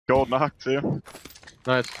Gold knock too.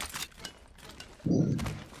 Nice.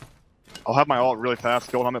 I'll have my ult really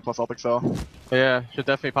fast. Gold helmet plus ult excel. Yeah, should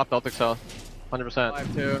definitely pop the ult excel. 100%.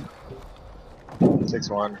 5-2.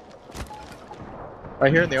 6-1.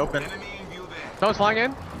 Right here in the open. Someone's flying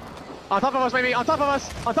in. On top of us, maybe. On top of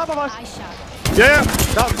us. On top of us. I shot. Yeah!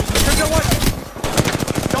 No, crypto one.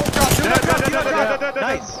 Don't drop. Do not drop. Do not drop.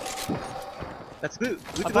 Nice. That's loot.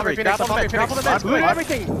 Loot I'm delivery. popping Phoenix. Grab all the meds. Loot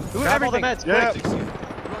everything. Loot Grab all the everything. meds. Yeah. Quick.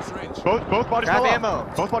 Both bodies Grab fell ammo.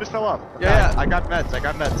 off. Both bodies fell off. Yeah. I got meds. I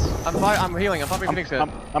got meds. I'm healing. I'm popping Phoenix here.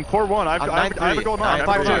 I'm core 1. I have a gold knock.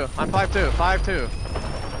 I'm 5-2. I'm 5-2. 5-2.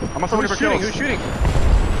 I'm on somebody for kills. Who's shooting?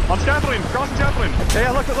 On scaffolding. Crossing scaffolding. Yeah,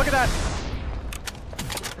 look at that.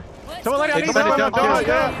 Someone let Take me the medic down, go.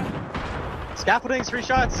 yeah. Scaffolding, 3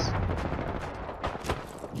 shots.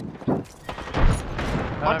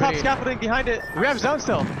 On top scaffolding, behind it. We have zone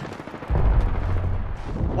still.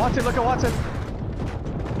 Watson, look at Watson.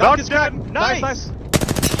 Knock is good. Nice.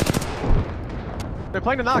 They're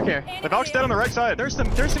playing the knock here. The Valk's dead on the right side. There's some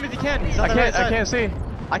if you can. He's on the right side. I can't see.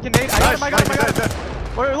 I can nade. I got him. I got him.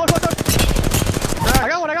 Wait, look. I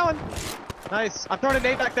got one. Nice. I'm throwing a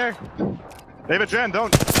nade back there. David Jen,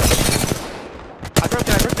 don't. I broke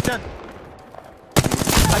the gen.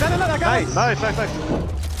 I got another. Nice.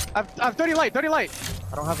 I've 30 light. I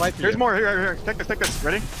don't have light for Here's you. more. Here. Take this.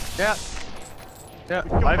 Ready? Yeah.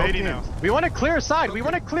 580 now. We want to clear side. We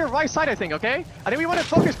want to clear right side, I think, okay? I think we want to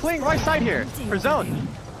focus playing right side here for zone.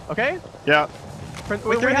 Okay? Yeah.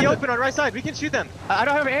 They're in the open on right side. We can shoot them. I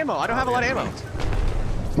don't have ammo. I don't have a lot of ammo.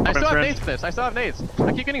 I still have nades for this. I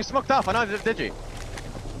keep getting smoked off. I know it's digi.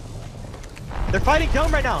 They're fighting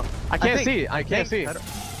dome right now. I can't see. I'm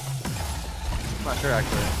not sure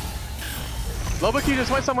actually. Lobo Q just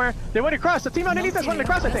went somewhere. They went across. The team underneath us went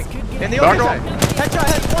across, I think. In the open side. Dark Headshot,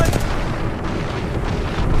 head one.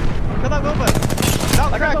 Kill that Wilbur. No,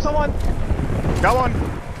 I got someone. Got one.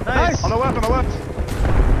 Nice. On the left.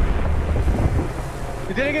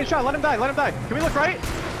 He didn't get shot. Let him die. Can we look right?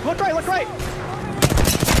 Look right.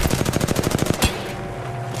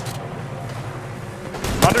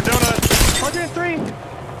 Under donut. 103. I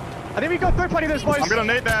think we go third party this, boys. I'm gonna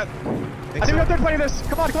nade that. I think we go third party this.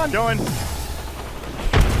 Come on. Going.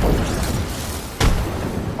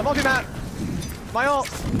 I'm ulting that. My ult.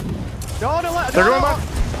 They're going left. Down.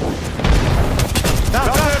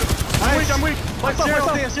 I'm weak.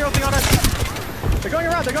 Zero thing on us. They're going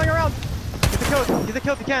around. Get the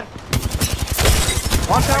kill if you can.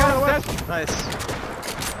 One tower. Nice.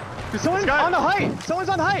 Someone's on the height. Someone's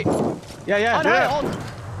on height. Yeah. On height. Ult.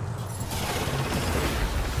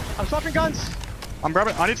 I'm swapping guns. I'm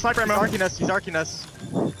grabbing. I need sniper ammo. He's arcing us.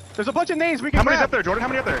 There's a bunch of nades we can How many's grab. up there, Jordan? How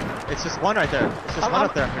many up there? It's just one right there. I'm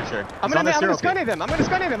up there, I'm pretty sure. I'm gonna scunny them. I'm gonna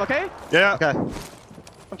scunny them, okay? Yeah. Okay.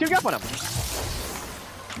 I'm queuing up on them.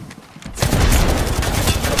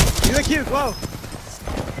 He's a cube. Whoa.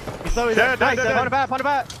 He's slowly Dead. Pound it back.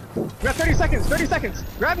 We have 30 seconds.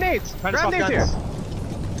 Grab nades. Grab nades here.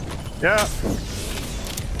 Yeah.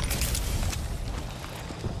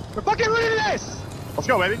 We're fucking winning this. Let's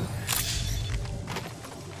go, baby.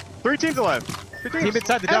 3 teams alive. Team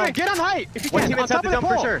inside the dome. Evan, get on height if you can. One team inside the dome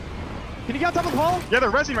for sure. Can you get on top of the pole? Yeah, they're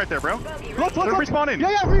resing right there, bro. Look. They're respawning.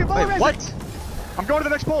 Yeah, Wait, resin. what? I'm going to the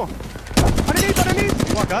next pole.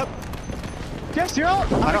 Underneath. Walk up. Get zero.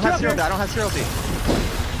 I don't have zero. I don't have zero.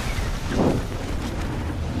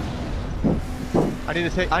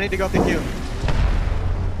 I need to go up the queue.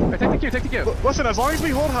 Right, take the queue. Listen, as long as we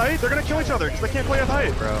hold height, they're gonna kill each other because they can't play with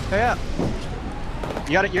height, bro. Yeah.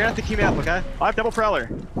 You're gonna have to queue me up, okay? I have double prowler.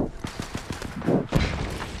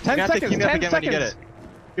 10 have to seconds. queue me up 10 again seconds. when you get it.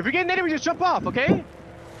 If we get naded, we just jump off, okay?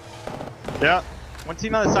 Yeah. One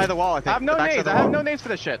team on the side of the wall, I think. I have no nades. I have no nades for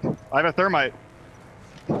this shit. I have a thermite.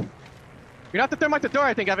 You're gonna have to thermite the door,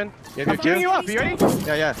 I think, Evan. You have I'm your queue? queuing you up. You ready?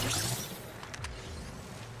 Yeah.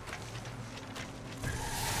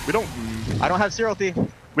 We don't I don't have zero T. want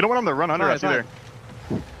them to run under us either.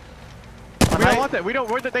 We don't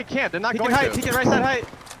want that. They can't. They're not going to. Peek it right side height.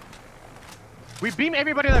 We beam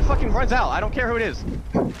everybody that fucking runs out. I don't care who it is.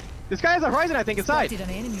 This guy has a horizon, I think, inside. Spotted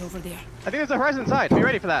an enemy over there. I think there's a horizon inside. Be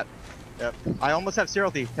ready for that. Yep. I almost have zero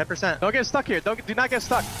T. 10%. Don't get stuck here. Do not get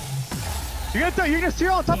stuck. You're gonna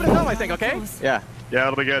steer on top of the dome, I think. Okay. Yeah. Yeah,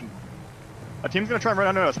 it'll be good. A team's gonna try and run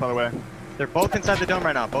under us, by the way. They're both inside the dome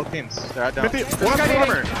right now. Both teams. They're at dome. 50. One guy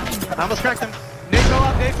armor. I almost cracked them. Nade go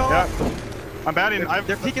up. Yeah. I'm batting.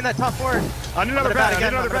 They're peeking that top floor. I need another bat. I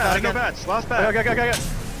need no bats. Last bat. Okay.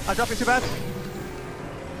 I'm dropping 2 bats.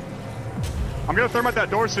 I'm gonna thermite that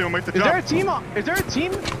door soon. Wait to Is jump. there a team? Wait, is there a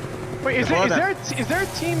team? Do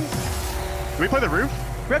we play the roof?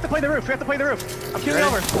 We have to play the roof. I'm killing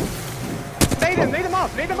over. Nade him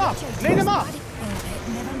off.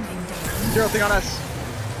 Zero thing on us.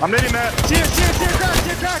 I'm nading that. Sear,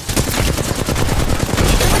 crack.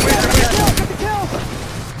 Get the kill.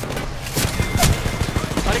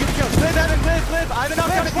 Gotta get the kill. Live, Evan, live. I have a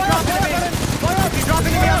knockdown if you drop into me. Fire up, you drop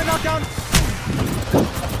into me, I have a knockdown.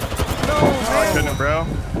 No, I man. couldn't, bro.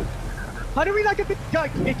 How did we not get the...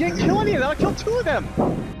 It didn't kill any of them. I killed 2 of them.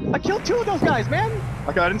 I killed 2 of those guys, man.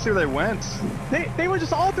 Okay, I didn't see where they went. They were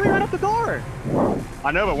just all 3 right up the door.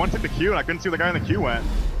 I know, but one took the queue and I couldn't see where the guy in the queue went.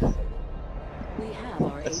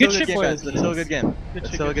 It's Good still a shit, good game, boys. guys. It's still a good game.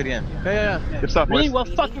 It's still a good game. Yeah. Good stuff, boys. Really well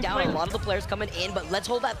fucking Down, played. a lot of the players coming in, but let's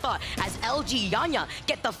hold that thought as LG Yanya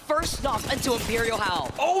get the first knock into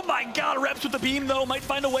ImperialHal. Oh my god, Reps with the beam though might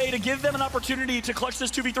find a way to give them an opportunity to clutch this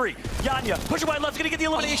 2v3. Yanya, pushing wide left, gonna get the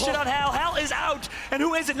elimination on Hal. Hal is out, and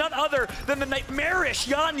who is it? None other than the nightmarish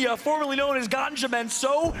Yanya, formerly known as Ganjaman.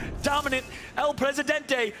 So dominant, El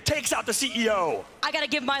Presidente takes out the CEO. I gotta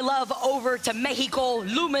give my love over to Mexico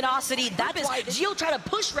Luminosity. That is Gio trying to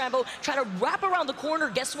push Rambo, trying to wrap around the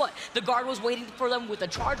corner. Guess what? The guard was waiting for them with a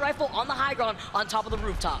charge rifle on the high ground on top of the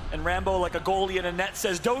rooftop. And Rambo, like a goalie in a net,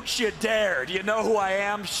 says, "Don't you dare. Do you know who I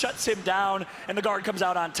am?" Shuts him down, and the guard comes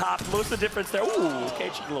out on top. Most of the difference there. Ooh, okay,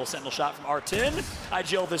 cheeky little sentinel shot from Artin.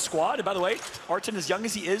 IGL this squad. And by the way, Artin, as young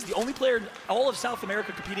as he is, the only player in all of South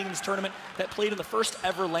America competing in this tournament that played in the first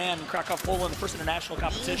ever LAN in Krakow, Poland, the first international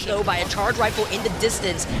competition. So by a charge rifle in the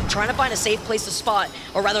distance, trying to find a safe place to spot,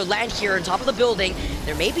 or rather land here on top of the building.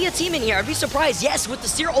 There may be a team in here. I'd be surprised. Yes, with the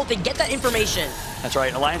Seer ult, they get that information. That's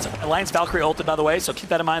right. Alliance Valkyrie ulted, by the way, so keep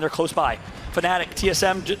that in mind. They're close by. Fnatic,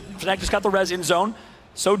 TSM, Fnatic just got the res in zone.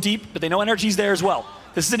 So deep, but they know NRG's there as well.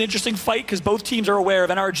 This is an interesting fight because both teams are aware of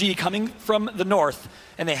NRG coming from the north,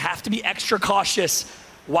 and they have to be extra cautious.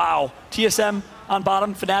 Wow. TSM on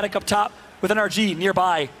bottom, Fnatic up top with NRG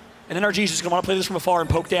nearby. And NRG is just going to want to play this from afar and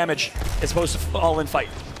poke damage as opposed to all-in fight.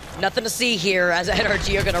 Nothing to see here as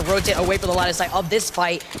NRG are going to rotate away from the line of sight of this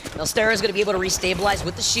fight. Now Stera is going to be able to restabilize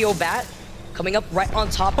with the shield bat. Coming up right on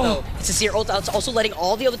top though. It's a Seer ult. It's also letting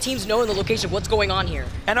all the other teams know in the location of what's going on here.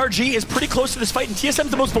 NRG is pretty close to this fight, and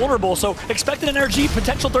TSM's the most vulnerable, so expect an NRG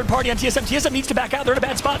potential third party on TSM. TSM needs to back out. They're in a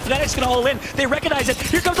bad spot. Fnatic's gonna all in. They recognize it.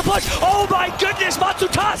 Here comes the push. Oh my goodness,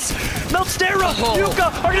 Matsutas! Meltstera,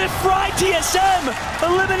 Yuka are gonna fry TSM!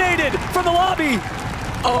 Eliminated from the lobby.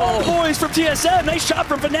 Oh, boys from TSM. Nice shot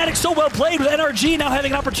from Fnatic. So well played with NRG now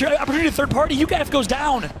having an opportunity to third party. UKF goes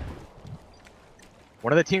down.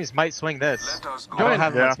 One of the teams might swing this. I don't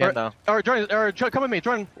have one skin though. Or Jordan, come with me.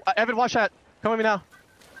 Jordan, Evan, watch that. Come with me now.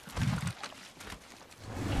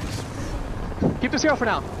 Keep the zero for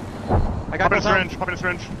now. I got Pop in a syringe. Pop in a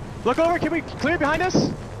syringe. Look over. Can we clear behind us?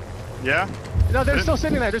 Yeah. No, they're still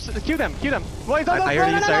sitting there. Just cue them. Cue them. Wait, no, I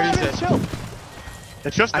already used it. Chill.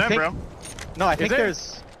 It's just them, bro. No, I think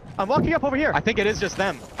there's... I'm walking up over here. I think it is just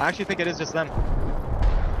them. I actually think it is just them.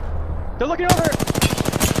 They're looking over.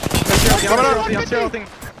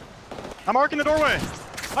 I'm arcing the doorway.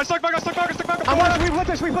 I stuck back. I'm watching. We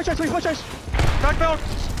push us. Back belt.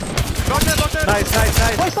 Knock dead. Nice.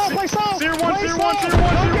 Play stall. Seer one.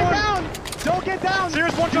 Don't get down.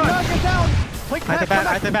 Seer's one Do shot. not get down. Play At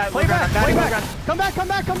the bat. Play back. Come back. Come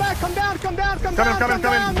down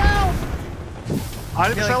now. I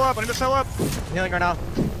need to sell up. Healing right now.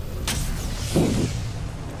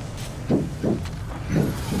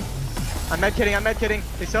 I'm med kidding.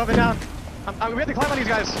 They still have it down. We have to climb on these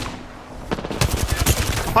guys.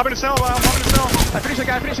 Pop in a cell, I finish the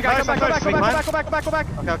guy. Nice, Go back.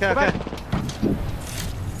 Okay.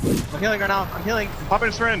 I'm healing right now. Pop in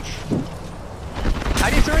a syringe.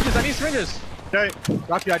 I need syringes. Okay.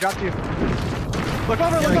 I dropped you. Look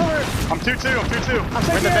over. I'm 2-2. I'm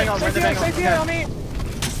safe here on me.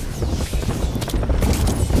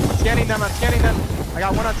 Scanning them. I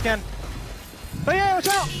got one on scan. Oh yeah, watch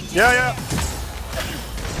out! Yeah.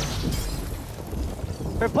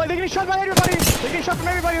 They're getting shot by everybody! They're getting shot from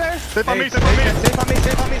everybody there! Safe on me. Safe on me!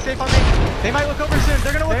 They might look over soon.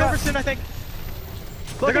 They're gonna look over soon, I think.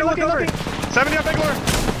 They're gonna look over. 70 up, Bangalore.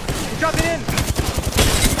 He's dropping in.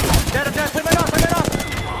 Dead. Play my off.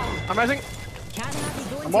 I'm rising.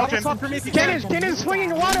 I'm walking. Ken is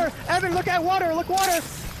swinging water. Evan, look at water. Look water.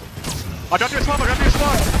 I got you a spot.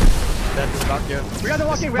 That's about you. We got to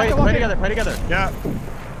walk in. Play together. Yeah.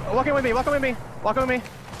 Walk in with me. We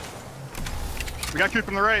got Q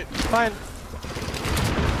from the right. Fine.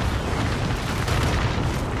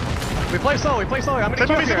 We play slow. I'm gonna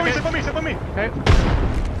Sit on me. Okay.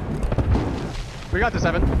 We got this,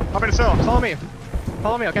 Evan. Hop in a cell. Follow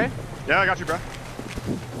me, okay? Yeah, I got you, bro.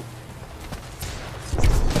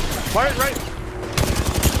 Right.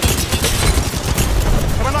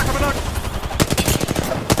 Come on, knock.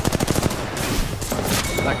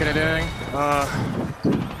 Not gonna do anything.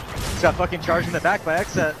 He's got fucking charged in the back by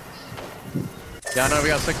Xset. Yeah, I know we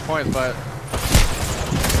got 6 points, but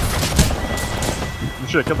You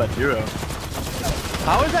should have killed that duo.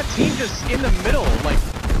 how is that team just in the middle? Like,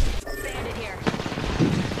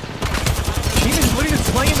 team is literally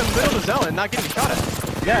just playing in the middle of the zone and not getting shot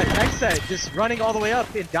at. Yeah, Xset just running all the way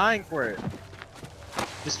up and dying for it.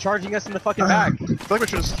 Just charging us in the fucking back. I feel like we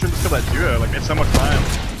should just kill that duo. Like, it's so much time.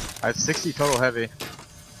 I have 60 total heavy.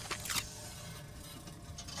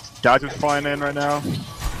 Guys who's flying in right now.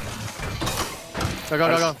 Go,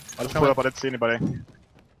 go, go. I just pulled up. I didn't see anybody.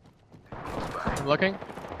 I'm looking.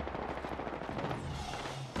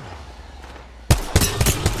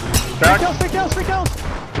 Back. 3 kills, 3 kills!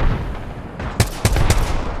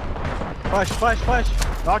 Flash, flash,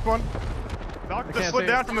 flash. Knocked one. Knocked. Just can't slid see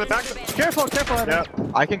down it. from the back. Careful, careful. Evan.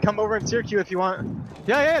 Yeah. I can come over and tier Q if you want.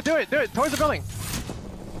 Yeah, do it, towards the building.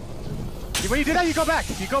 When you do that, you go back.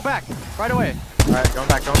 You go back, right away. Alright, going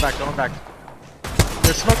back, going back, going back.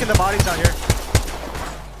 They're smoking the bodies down here.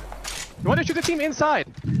 You want to shoot the team inside.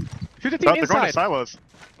 Shoot the team They're going to inside. silos.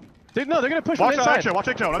 No, they're gonna push Watch from that inside. egg watch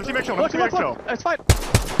egg Another team egg shell. Look, Another team egg look, shell. it's fine.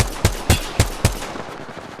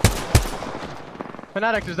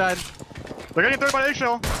 Fnatic just died. They're getting third by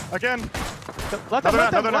eggshell. Again. Let No, them, they're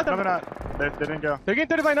let not. them. No, they're not. They didn't go. They're getting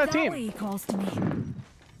 30 by another That team. way he calls to me.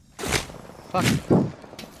 Fuck.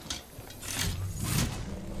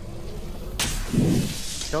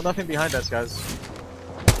 Still nothing behind us, guys.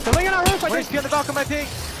 They're laying on our roof, I Where's think. get the Valk on my ping?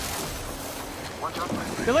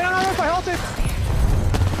 They're laying on our roof, I halted.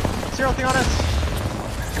 Zero thing on us.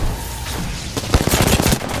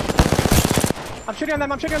 I'm shooting on them,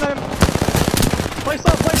 Play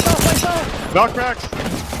slow, play slow, play slow. Valk cracks.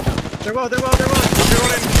 They're low, they're low, they're low. I'm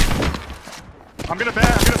reloading. I'm gonna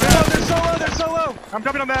bat. I'm gonna Oh, bat. they're so low, they're so low. I'm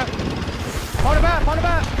jumping on that. Pound it back, pound it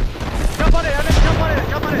back. Jump on it, Evan, jump on it,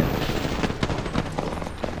 jump on it.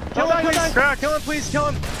 Kill him, die, please. die. Crack. Kill him, please, kill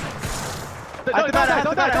him. Don't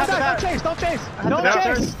chase, don't chase. Don't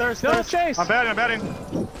chase. Thirst. Don't chase. I'm batting.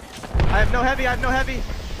 I have no heavy,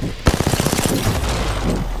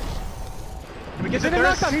 Can we get He's the in the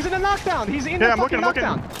thirst? knockdown, he's in the knockdown. He's in Yeah, the I'm fucking looking.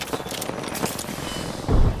 knockdown.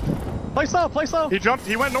 Play slow. He jumped.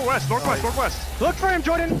 He went northwest. Northwest. Look for him,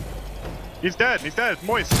 Jordan. He's dead.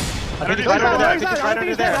 Moist. I think Energy's he's right right over over there. I there. think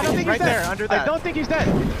he's right under there. He's right there, under I that. don't think he's dead.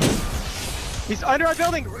 He's under our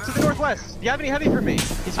building to the northwest. Do you have any heavy for me?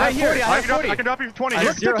 He's I right have here. 40, I have 40. I can drop you 20 I here.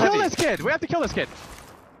 have zero Kill heavy. this kid. We have to kill this kid.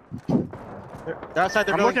 They're outside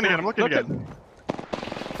their I'm building. looking again.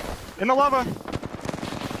 In the lava.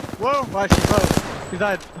 Whoa. Why she's low. He's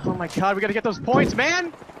died. Oh my god, we gotta get those points,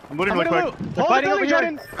 man. I'm looting I'm really gonna quick. loot. They're Hold the fighting building, over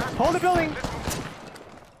here. Jordan. Hold the building.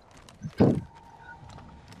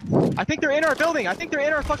 I think they're in our building. I think they're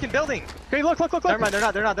in our fucking building. Okay, look. Never mind, they're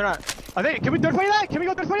not. Are they? Can we third party that? Can we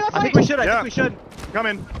go third party that I fight? think we should. Yeah. I think we should. Come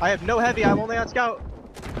in. I have no heavy. I'm only on scout.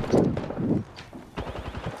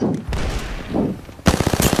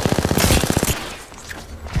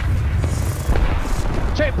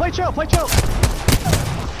 Play chill.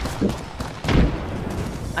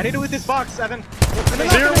 I need to loot this box, Evan.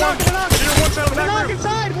 Zero one side of the back Knock room.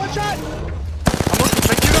 inside. One shot. I'm looking.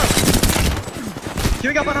 Make you up.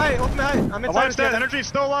 Queuing up on height. Ultimate height. I'm inside. Alliance dead. again. Energy's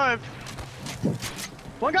still alive.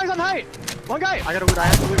 One guy's on height. One guy. I gotta loot. I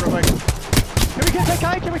have to loot real quick. Can we take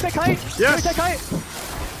height? Can we take height? Yes. Can we take height?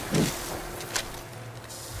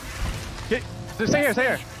 Stay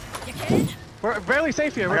here. We're barely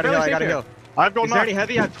safe here. I We're gotta barely heal. I safe gotta here. heal. I have gold Is there any knock.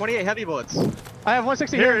 heavy? I have 28 heavy bullets. I have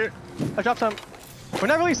 160 Here. here. I dropped some. We're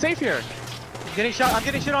not really safe here. I'm getting shot. I'm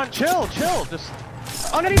getting shit on. Chill. Just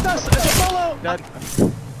underneath us. It's a solo. Dead. They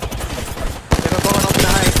have a bow on ultimate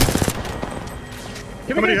height. Can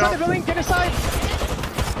we Somebody get inside help. the building? Get inside.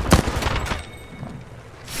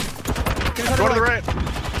 Get inside Go to the building. right.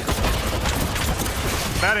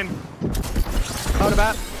 Batting. Found a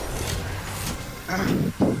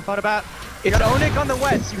bat. It's Onyx on the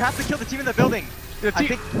west. You have to kill the team in the building. I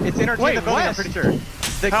think it's in our team in the building. I'm pretty sure.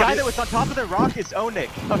 The guy that was on top of the rock is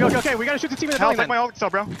Onyx. Okay. We gotta shoot the team in the Hal, building. take my ult cell,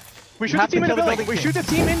 bro. We shoot have the team to in the kill the building. We building shoot the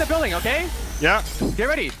team in the building. Okay. Yeah. Get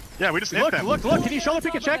ready. Yeah, we just hit Look. them. Can you shoulder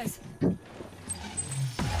pick a check?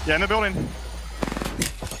 Yeah, in the building.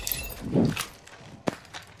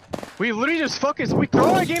 We literally just focus. We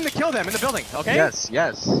throw our game to kill them in the building. Okay. Yes.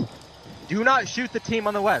 Do not shoot the team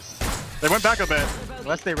on the west. They went back a bit.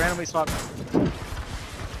 Unless they randomly swap.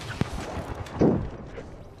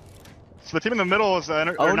 So the team in the middle is not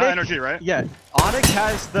energy, right? Yeah. Onyx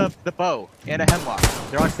has the bow and a hemlock.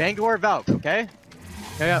 They're on Bangalore Valk, okay?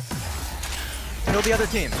 Yeah. Kill the other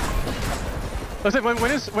team. Listen,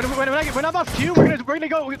 when I'm off cue, we're gonna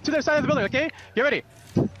go to the side of the building. Okay. Get ready.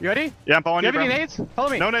 You ready? Yeah, I'm following you. You Have any nades? Follow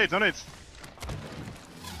me. No nades, no nades.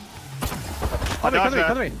 Come to me, come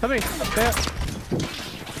to me, come to me. Stay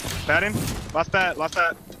Batting. Last bat, last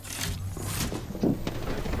bat.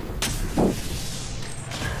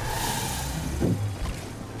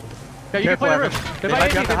 Yeah, you can play the roof. They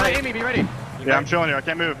might aim me, be ready. Yeah, I'm chilling here, I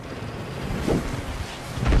can't move.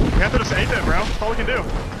 We have to just aid them, bro. That's all we can do.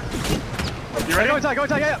 You ready? Go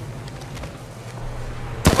inside, yeah.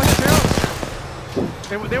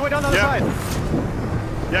 They went down the other side.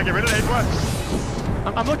 Yeah, get rid of the 8 west.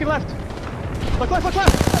 I'm looking left. Look left. Go left!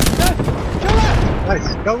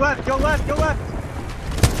 Nice. Go left. Dive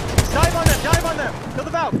on them. Kill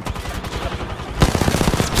the valve.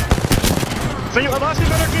 See, I lost his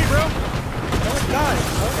energy, bro. No one died.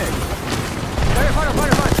 Okay.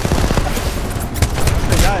 Fire.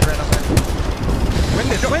 They died right up there. Win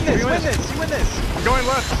this. You win this. I'm going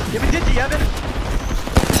left. Give me Digi, Evan.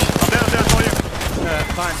 I'm down, it's all you.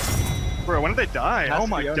 Fine. Bro, when did they die? Oh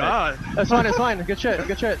my god. That's fine. Good shit.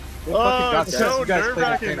 Oh, so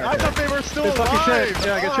nerve-wracking. I thought they were still alive. Fucking shit.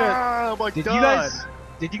 Yeah, good shit. Oh my god.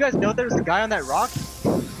 Did you guys know there was a guy on that rock?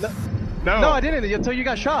 No, I didn't until you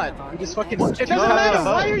got shot. You just fucking... It doesn't matter.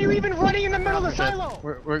 Why are you even running in the middle of the silo?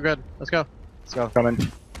 We're good. Let's go. Coming.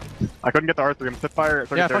 I couldn't get the R3. I'm fit fire at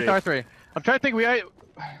 30. Yeah, fuck the R3. I'm trying to think.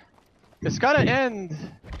 It's gotta end.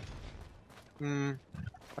 I don't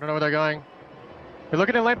know where they're going. They're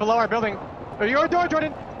looking in lane below our building. Your door,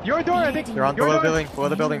 Jordan. Your door, I think. They're on below the building. Below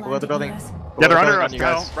the building. Yeah, they're under us,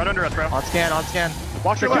 bro. Right under us, bro. On scan.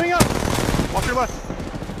 Watch your left. Watch your left.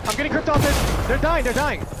 I'm getting crypto off this. They're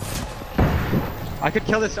dying. I could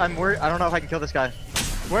kill this. I'm worried. I don't know if I can kill this guy.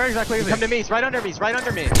 Where exactly is he? Come to me. He's right under me.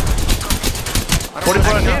 I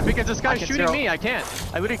can't because this guy's shooting me. I can't.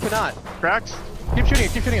 I literally cannot. Cracks. Keep shooting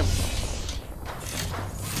him.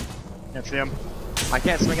 Can't see him. I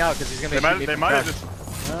can't swing out because he's gonna be They might have just...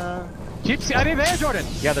 I didn't there, Jordan.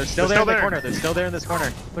 Yeah, they're still there in the corner. They're still there in this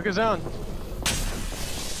corner. Look at zone.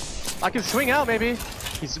 I can swing out maybe.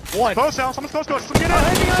 He's one. Close out. Someone's close. Get out.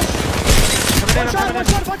 Hitting us.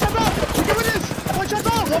 One shot back. We can win this. One shot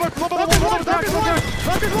back.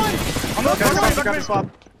 Locker's one. I'm not going to swap.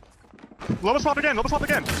 Loba swap again.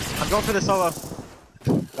 I'm going for the solo.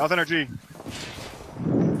 That was energy.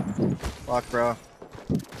 Fuck, bro.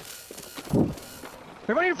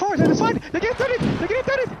 They're running forward. They're inside. They're getting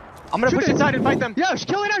threatened. I'm gonna push inside and fight them. Yeah,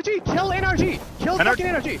 kill NRG. Kill fucking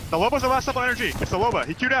NRG. The Loba's the last up on energy. It's the Loba.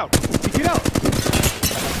 He queued out.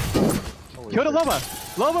 Kill the Loba.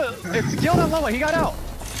 It's killed on Loba. He got out.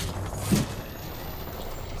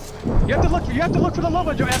 You have to look for the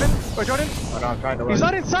Loba, Evan or Jordan. Oh, no, I'm trying to run.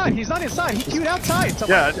 He's not inside. He queued outside.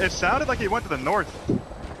 Yeah, it sounded like he went to the north.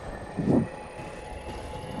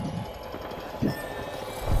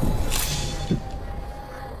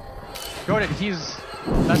 Jordan,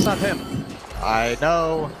 that's not him. I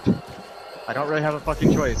know. I don't really have a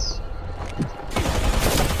fucking choice.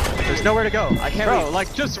 There's nowhere to go. I can't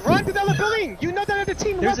leave. Just run to the other building. You know that other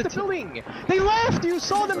team left the building. They left. You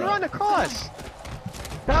saw them run across.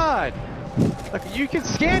 God. Look, you can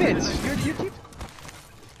scan it. You keep...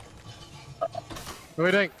 What do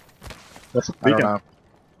you think? That's the beacon.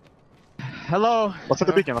 Hello. Let's hit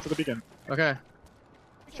the beacon. Okay.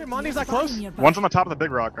 Make sure Monty's not close. One's on the top of the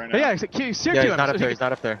big rock right now. Yeah, he's not up there. He's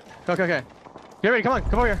not up there. Okay. Get ready. Come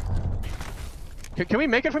over here. Can we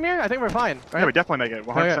make it from here? I think we're fine. Right? Yeah, we definitely make it.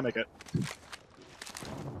 100% make it.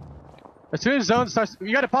 As soon as zone starts,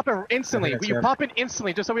 you gotta pop it instantly. You pop it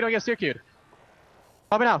instantly just so we don't get steer-queued.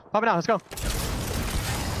 Pop it out. Let's go.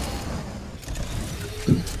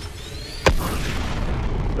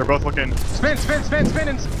 They're both looking. Spin.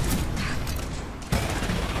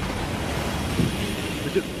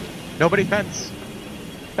 Nobody fence.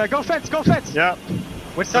 Go fence. Yeah.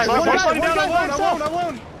 Which side? One guy down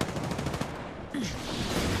alone.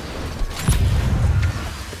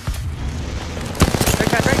 Break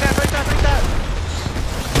that.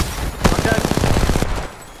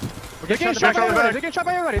 I'm dead. They're getting shot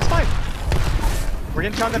by everybody. It's fine. We're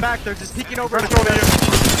getting shot in the back. They're just peeking over.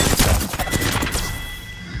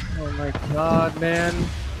 Oh my god, man.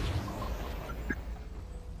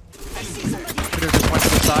 Shooter just went to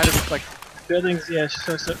the side of like buildings. Yeah,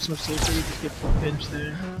 so much safer. You just get pinched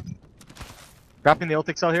there. Dropping the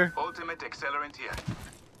ultic cell here. Ultimate accelerant here.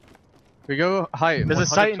 We go height. There's a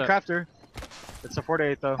sight in crafter. It's a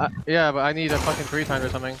 4-8 though. Yeah, but I need a fucking 3-times or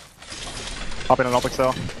something. Hop in an optic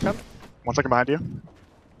cell. Come. 1 second behind you.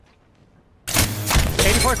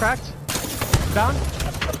 84 cracked. Down.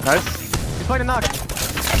 Nice. He's playing a knock.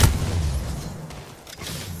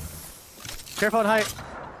 Careful on height.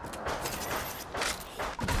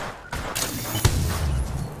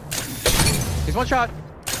 He's one shot.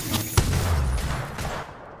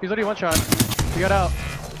 He's already one shot. He got out.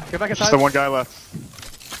 Get back inside. Just the one guy left.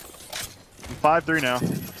 I'm 5-3 now.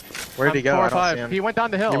 Where did he go? 4 or I don't 5. see him. He went down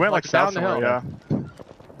the hill. He went like down south the hill. somewhere, yeah.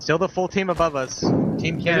 Still the full team above us.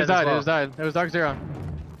 Team It Canada. just died. It just died. It was Dark Zero.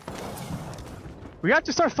 We have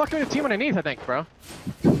to start fucking with the team underneath, I think, bro.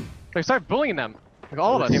 Like, start bullying them. Like,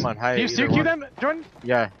 all of us. Team on height, Can you either CQ one. them, Jordan?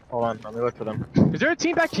 Yeah, hold on. Let me look for them. Is there a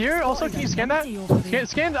team back here? Also, can you scan that?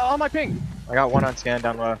 Scan all my ping. I got one on scan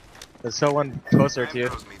down low. There's still one closer to you.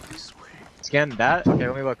 Scan that? Okay,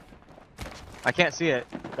 let me look. I can't see it.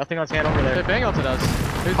 Nothing on scan over They there. bang ulted us.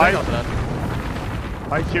 Who's bang ulted us?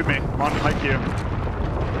 High Q me. I'm on high Q.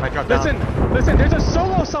 I dropped down. Listen, there's a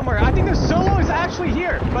solo somewhere. I think the solo is actually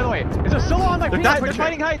here, by the way. There's a solo on my ping. They're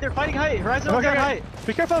fighting height. They're fighting height. Horizon on height.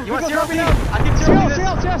 Be careful. You want zero zero me? I can zero this.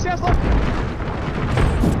 CS, look.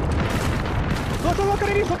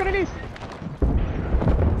 Look underneath.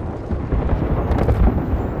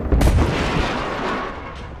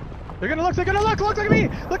 They're gonna look, look at me!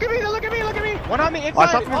 Look at me! One on me,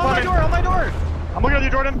 inside! On my door! I'm looking at you,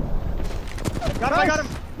 Jordan. Got him, I got him!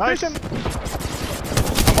 Nice. Finish him.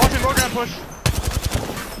 I'm watching Rogan push.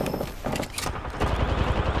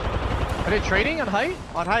 Are they trading on height?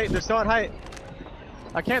 On height, they're still on height.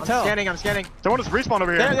 I can't tell. I'm scanning. Someone just respawned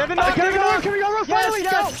over here. Can we go, Rose? Finally,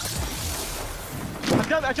 Yes!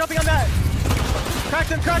 I'm jumping on that! Cracked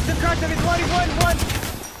him, he's one!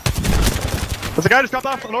 There's a guy just dropped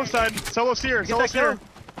off on the north side. Solo Seer, Solo Seer.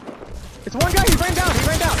 It's one guy, he ran down!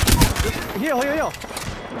 Heal!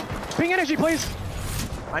 Ping energy, please!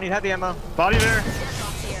 I need heavy ammo. Body there.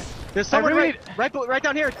 There's someone right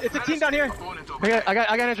down here. It's a team down here. Okay, I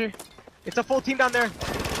got energy. It's a full team down there.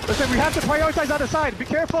 Listen, we have to prioritize other side. Be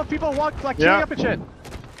careful if people walk like queuing up and shit.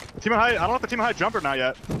 Team of height. I don't know if the team of height jumped or not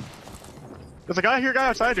yet. There's a guy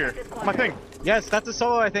outside here. My thing. Yes, that's a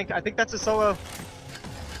solo, I think. I think that's a solo.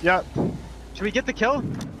 Yeah. Should we get the kill?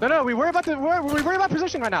 No, we worry about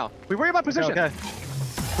position right now. We worry about position. Okay.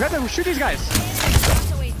 We have to shoot these guys.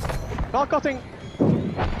 Balcotting.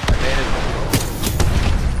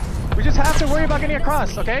 We just have to worry about getting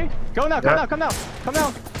across, okay? Come now.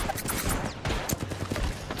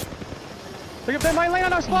 They might land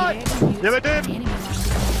on our spot. Yeah, they did.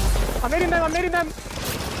 I'm nading them.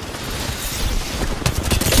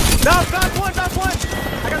 Knock one.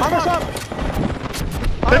 I got Armor's up.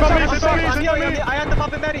 They bumped me. I have the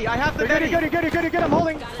pump and Medi. I have the Medi. Good. I'm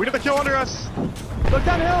holding. We did the kill under us. Look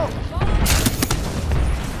down the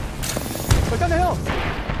hill.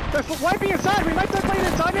 They're wiping inside. We might start playing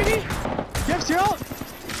inside, maybe? You have Cyril?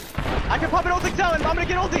 I can pop an ulti cell and I'm gonna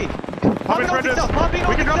get ulti. Pop an ulti cell.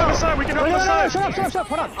 We can drop on the side. No, shut up.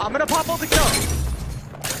 Hold on. I'm gonna pop ulti cell.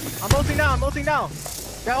 I'm ulting now.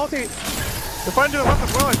 Yeah, ulti. They're fighting to the left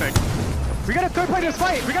as well, I think. We got a third party in this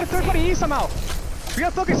fight. We got a third party E somehow. We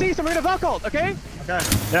gotta focus east and we're gonna Valk ult, okay? Okay.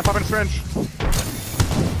 Yeah, popping syringe.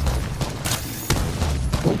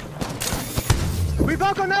 We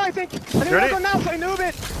Valk ult now, I think. Valk ult now, so I noob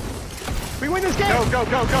it. We win this game. Go.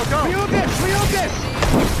 We oob this.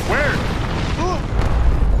 Where? Ooh.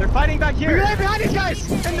 They're fighting back here. We're right behind these guys.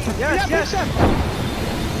 Yes.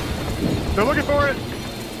 They're looking for it.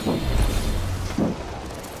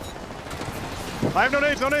 I have no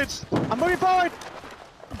nades. I'm moving forward.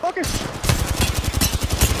 Focus.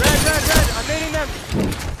 Red. I'm nading them.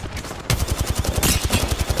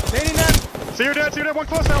 See you're dead. One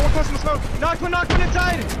close now. One close in the smoke. Knocked one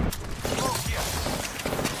inside.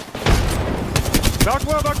 Knock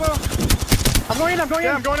low. I'm going in.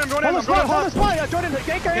 Yeah, I'm going in. Hold the spot. Jordan,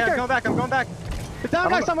 anchor. I'm going back. The down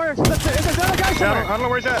guy somewhere. There's another guy somewhere. Yeah, I don't know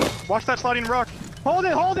where he's at. Watch that sliding rock. Hold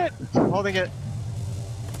it. Holding it.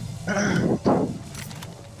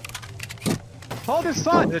 Hold this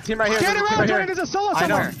spot. There's a team right here. Scan around, Jordan. There's a solo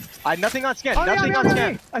somewhere. I know. Nothing on scan. Oh, Nothing on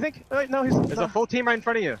scan. I think. No, There's a full team right in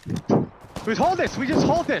front of you. We just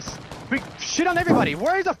hold this. We shit on everybody.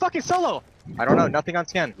 Where is the fucking solo? I don't know. Nothing on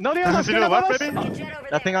scan. No, they on See to the left, baby.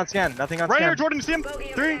 Nothing on scan. Right here, Jordan. You see him?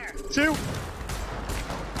 3, 2.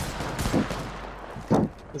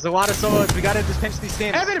 There's a lot of solos. We gotta just pinch these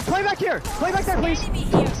teams. Evan, play back here. Play back there, please.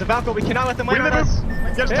 It's a Valko. We cannot let them win on us.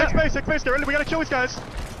 Yeah, just take space. Get ready. We gotta kill these guys.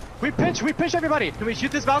 We pinch everybody. Can we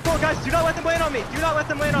shoot this Valko? Guys, do not let them land on me.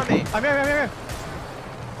 I'm here.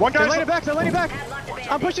 One guy. They're landing back.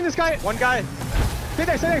 I'm pushing this guy. One guy. Stay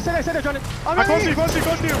there, Jordan. I'm close to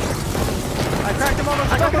you. I cracked him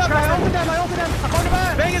almost. I ulted them. I'm on the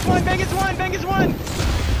back. Bang is one.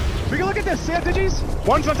 We can look at this. See that digis?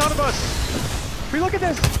 One's on top of us. We look at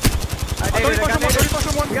this. I 30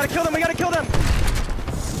 one. We gotta kill them.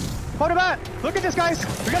 Hold the bat. Look at this, guys.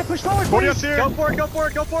 We gotta push forward, 40 on please. Seer. Go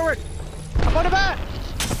forward. I'm on the bat.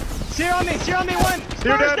 Seer on me, one.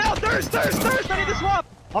 Seer dead. Now, thirst. I need to swap.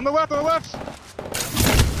 On the left, on the left.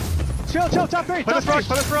 Chill, top 3. Play this rock,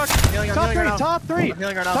 play this rock. Top 3. I'm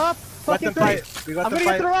healing right now. Top fucking 3. I'm gonna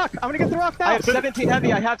get to the rock. I'm gonna get to the rock now. I have 17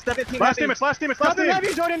 heavy. I have 17 last heavy. Team, it's last team. Drop the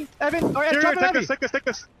heavy, Jordan. Evan. Or Here, drop the heavy. take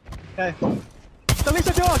this. Okay. It's at least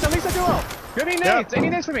a duo. You have any nades? Yeah. Any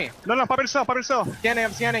nades for me? No, pop it cell. I'm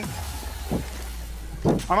scanning.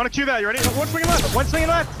 I'm gonna queue that. You ready? One swinging left.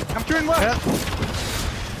 I'm queuing left.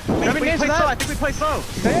 Yeah. I think we play slow.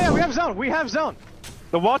 Yeah, we have zone.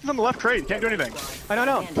 The watch is on the left crate. Can't do anything. I don't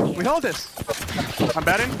know. We hold this. I'm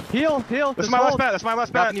batting. Heal. This is my last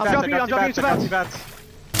bat. I'm dropping you bats.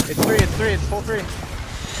 It's 3. It's full 3.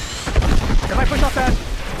 If I push off that,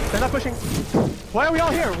 they're not pushing. Why are we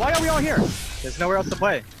all here? There's nowhere else to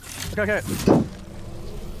play. Okay.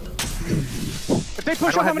 If they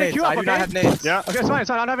push off, I'm gonna queue up, I do not have nades. Yeah. Okay, it's fine. I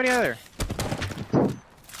don't have any other.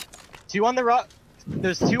 2 on the rock.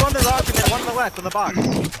 There's 2 on the rock and then 1 on the left on the box.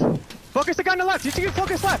 Focus the guy on the left. You two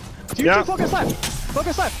focus left. Yeah. Focus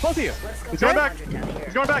left, both of you. He's going back.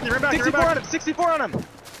 He ran back. 64 on him.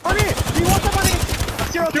 On me. He walked up on me.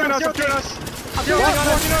 I'm 0 3. I'm I'm 0 3. queuing us. I'm 0 3 on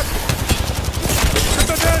him.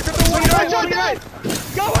 Swing right.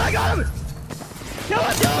 Go, I got him.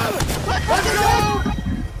 Let's go.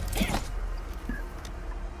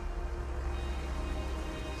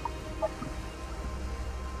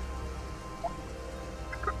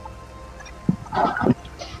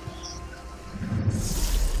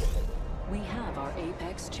 We have our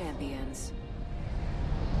Apex champions.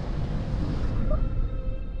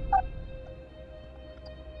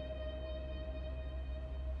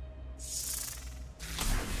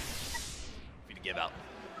 Give out.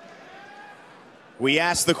 We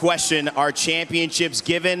asked the question, are championships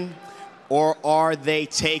given or are they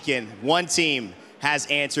taken? One team has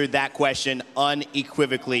answered that question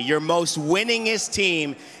unequivocally. Your most winningest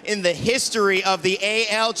team in the history of the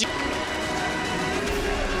ALG.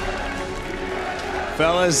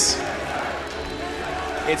 Fellas,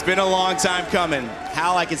 it's been a long time coming.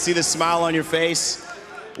 Hal, I can see the smile on your face.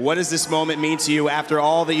 What does this moment mean to you after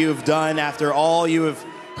all that you have done, after all you have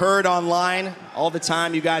heard online, all the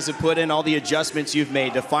time you guys have put in, all the adjustments you've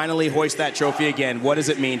made to finally hoist that trophy again? What does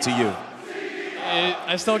it mean to you?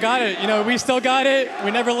 I still got it. You know, we still got it. We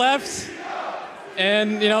never left.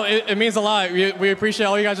 And, you know, it means a lot. We appreciate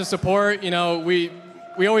all you guys' support. You know, we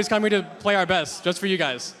always come here to play our best, just for you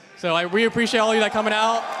guys. So we appreciate all of you that coming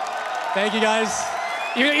out. Thank you guys.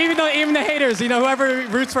 Even the haters, you know, whoever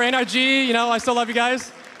roots for NRG, you know, I still love you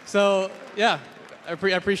guys. So, yeah, I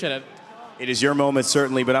appreciate it. It is your moment,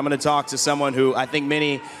 certainly, but I'm going to talk to someone who I think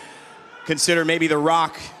many consider maybe the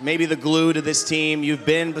rock, maybe the glue to this team. You've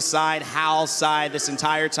been beside Hal's side this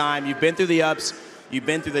entire time. You've been through the ups, you've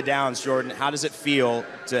been through the downs, Jordan. How does it feel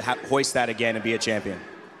to hoist that again and be a champion?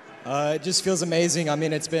 It just feels amazing. I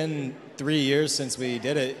mean, it's been 3 years since we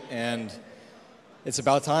did it, and it's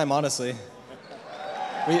about time, honestly.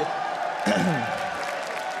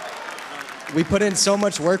 We put in so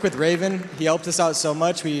much work with Raven. He helped us out so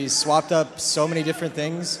much. We swapped up so many different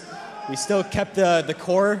things. We still kept the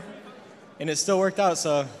core, and it still worked out,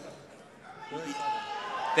 so.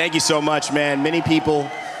 Thank you so much, man. Many people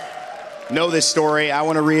know this story. I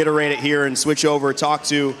want to reiterate it here and switch over, talk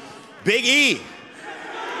to Big E.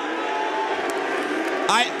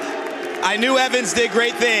 I knew Evans did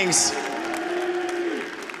great things.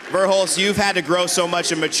 Verhulst, you've had to grow so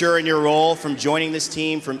much and mature in your role from joining this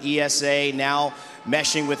team from ESA, now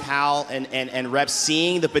meshing with Hal and Reps,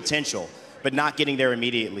 seeing the potential, but not getting there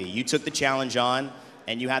immediately. You took the challenge on,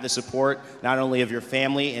 and you had the support not only of your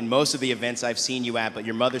family in most of the events I've seen you at, but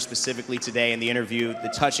your mother specifically today in the interview,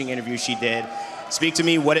 the touching interview she did. Speak to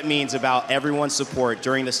me what it means about everyone's support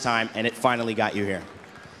during this time, and it finally got you here.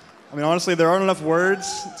 I mean, honestly, there aren't enough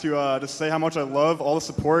words to say how much I love all the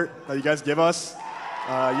support that you guys give us.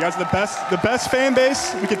 You guys are the best fan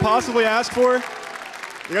base we could possibly ask for.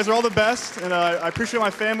 You guys are all the best, and I appreciate my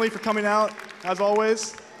family for coming out, as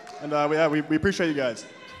always. And yeah, we appreciate you guys.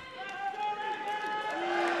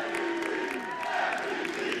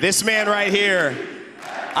 This man right here,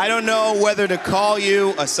 I don't know whether to call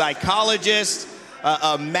you a psychologist,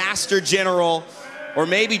 a master general, or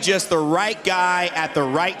maybe just the right guy at the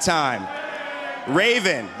right time.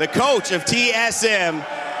 Raven, the coach of TSM,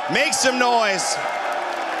 make some noise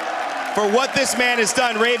for what this man has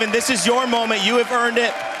done. Raven, this is your moment. You have earned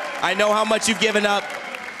it. I know how much you've given up.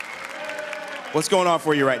 What's going on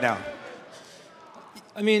for you right now?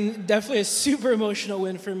 I mean, definitely a super emotional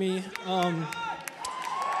win for me.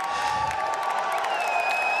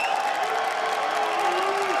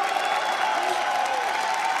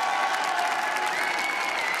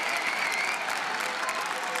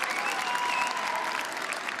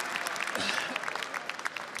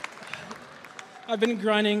 I've been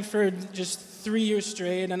grinding for just 3 years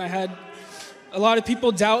straight, and I had a lot of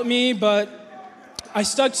people doubt me, but I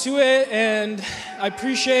stuck to it, and I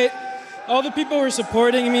appreciate all the people who are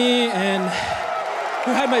supporting me and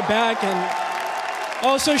who had my back, and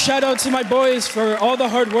also shout out to my boys for all the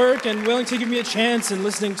hard work and willing to give me a chance and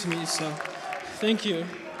listening to me, so thank you.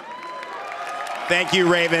 Thank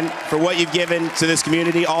you, Raven, for what you've given to this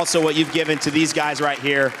community, also what you've given to these guys right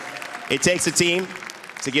here. It takes a team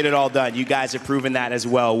to get it all done. You guys have proven that as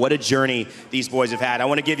well. What a journey these boys have had. I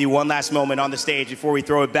want to give you one last moment on the stage before we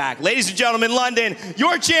throw it back. Ladies and gentlemen, London,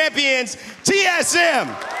 your champions, TSM.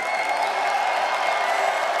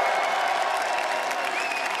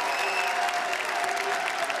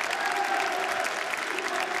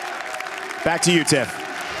 Back to you, Tiff.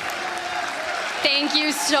 Thank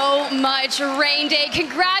you so much, Rain Day.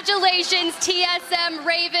 Congratulations, TSM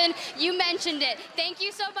Raven. You mentioned it. Thank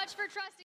you so much for trusting.